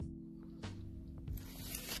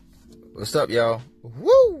What's up, y'all?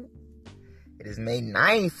 Woo! It is May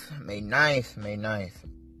 9th. May 9th. May 9th.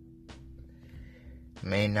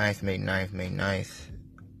 May 9th. May 9th. May 9th.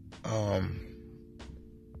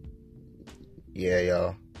 Yeah,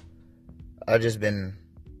 y'all. I just been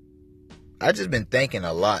thinking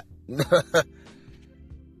a lot. I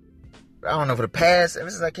don't know, for the past,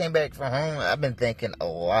 ever since I came back from home, I've been thinking a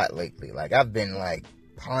lot lately. Like, I've been,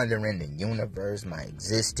 pondering the universe, my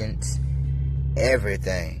existence,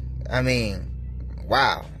 everything. I mean,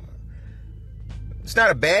 wow. It's not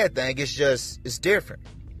a bad thing, it's different.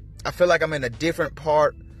 I feel like I'm in a different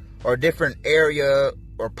part or a different area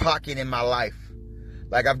or pocket in my life.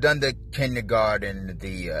 Like, I've done the kindergarten,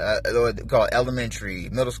 the called elementary,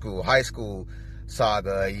 middle school, high school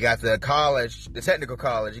saga. You got the college, the technical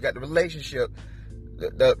college. You got the relationship,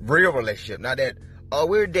 the real relationship. Not that,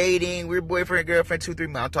 we're dating, we're boyfriend, girlfriend, 2-3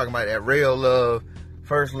 months. I'm talking about that real love,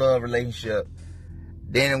 first love relationship.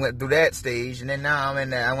 Then I went through that stage, and then now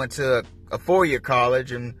I went to a 4-year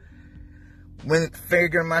college and went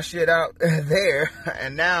figuring my shit out there.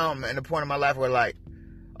 And now I'm at the point in my life where,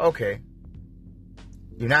 okay,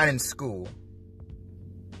 you're not in school.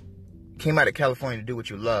 Came out of California to do what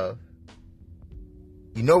you love.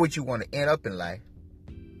 You know what you want to end up in life.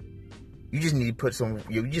 You just need to put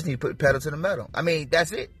the pedal to the metal. I mean,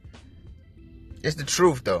 that's it. It's the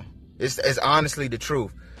truth, though. It's honestly the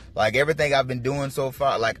truth. Like, everything I've been doing so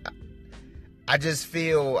far, I just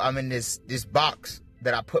feel I'm in this box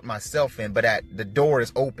that I put myself in, but the door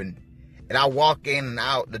is open. And I walk in and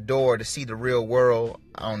out the door to see the real world.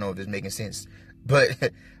 I don't know if this is making sense.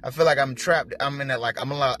 But I feel like I'm trapped. I'm in that,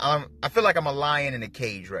 I feel like I'm a lion in a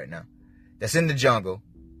cage right now. That's in the jungle.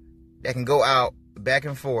 That can go out, back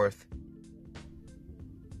and forth.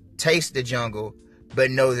 Taste the jungle,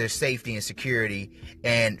 but know there's safety and security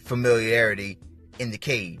and familiarity in the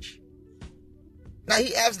cage. Now,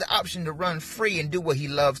 he has the option to run free and do what he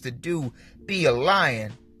loves to do, be a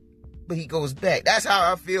lion, but he goes back. That's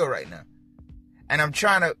how I feel right now. And I'm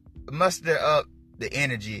trying to muster up the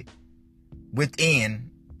energy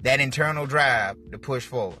within that internal drive to push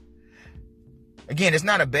forward. Again, it's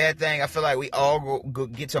not a bad thing. I feel like we all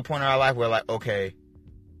get to a point in our life where, okay,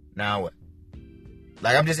 now what?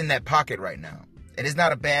 I'm just in that pocket right now. And it's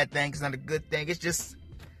not a bad thing. It's not a good thing. It's just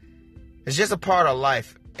a part of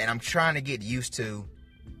life. And I'm trying to get used to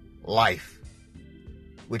life,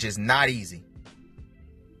 which is not easy.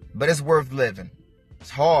 But it's worth living. It's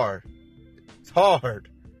hard. It's hard.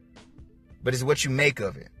 But it's what you make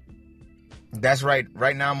of it. That's right.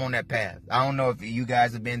 Right now I'm on that path. I don't know if you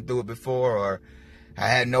guys have been through it before, or I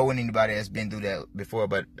hadn't known anybody that's been through that before,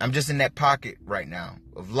 but I'm just in that pocket right now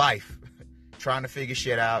of life. Trying to figure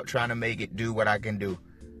shit out, trying to make it do what I can do.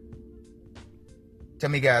 Tell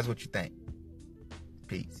me, guys, what you think.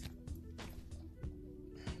 Peace.